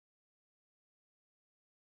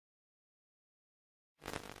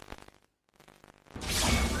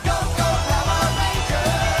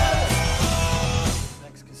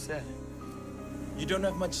don't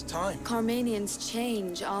have much time. Karmanians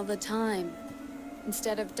change all the time.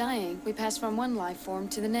 Instead of dying, we pass from one life form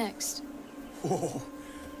to the next. Whoa,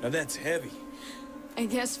 now that's heavy. I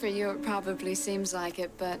guess for you it probably seems like it,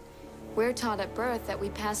 but we're taught at birth that we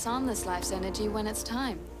pass on this life's energy when it's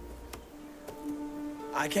time.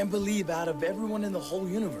 I can't believe out of everyone in the whole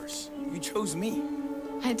universe, you chose me.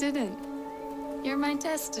 I didn't. You're my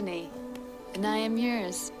destiny, and I am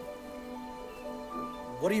yours.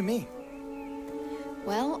 What do you mean?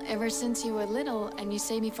 Well, ever since you were little and you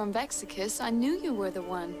saved me from Vexicus, I knew you were the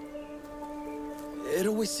one. It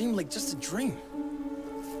always seemed like just a dream.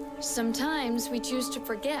 Sometimes we choose to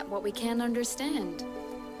forget what we can't understand.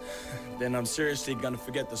 Then I'm seriously gonna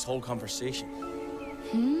forget this whole conversation.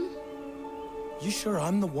 You sure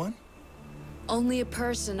I'm the one? Only a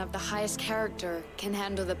person of the highest character can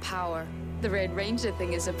handle the power. The Red Ranger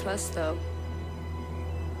thing is a plus, though.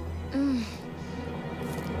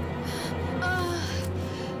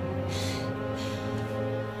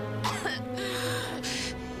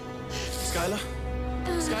 Skyla?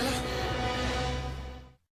 Skyla?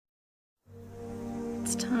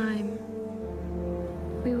 It's time.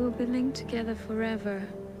 We will be linked together forever.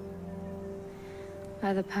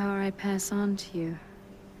 By the power I pass on to you,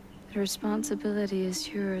 the responsibility is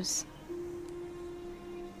yours.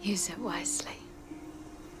 Use it wisely.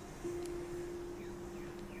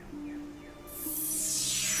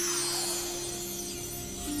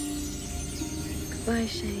 Goodbye,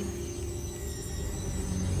 Shane.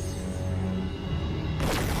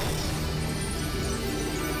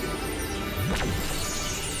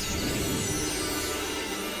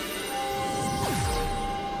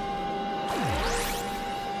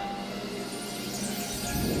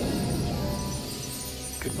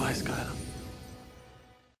 Goodbye, Skyla.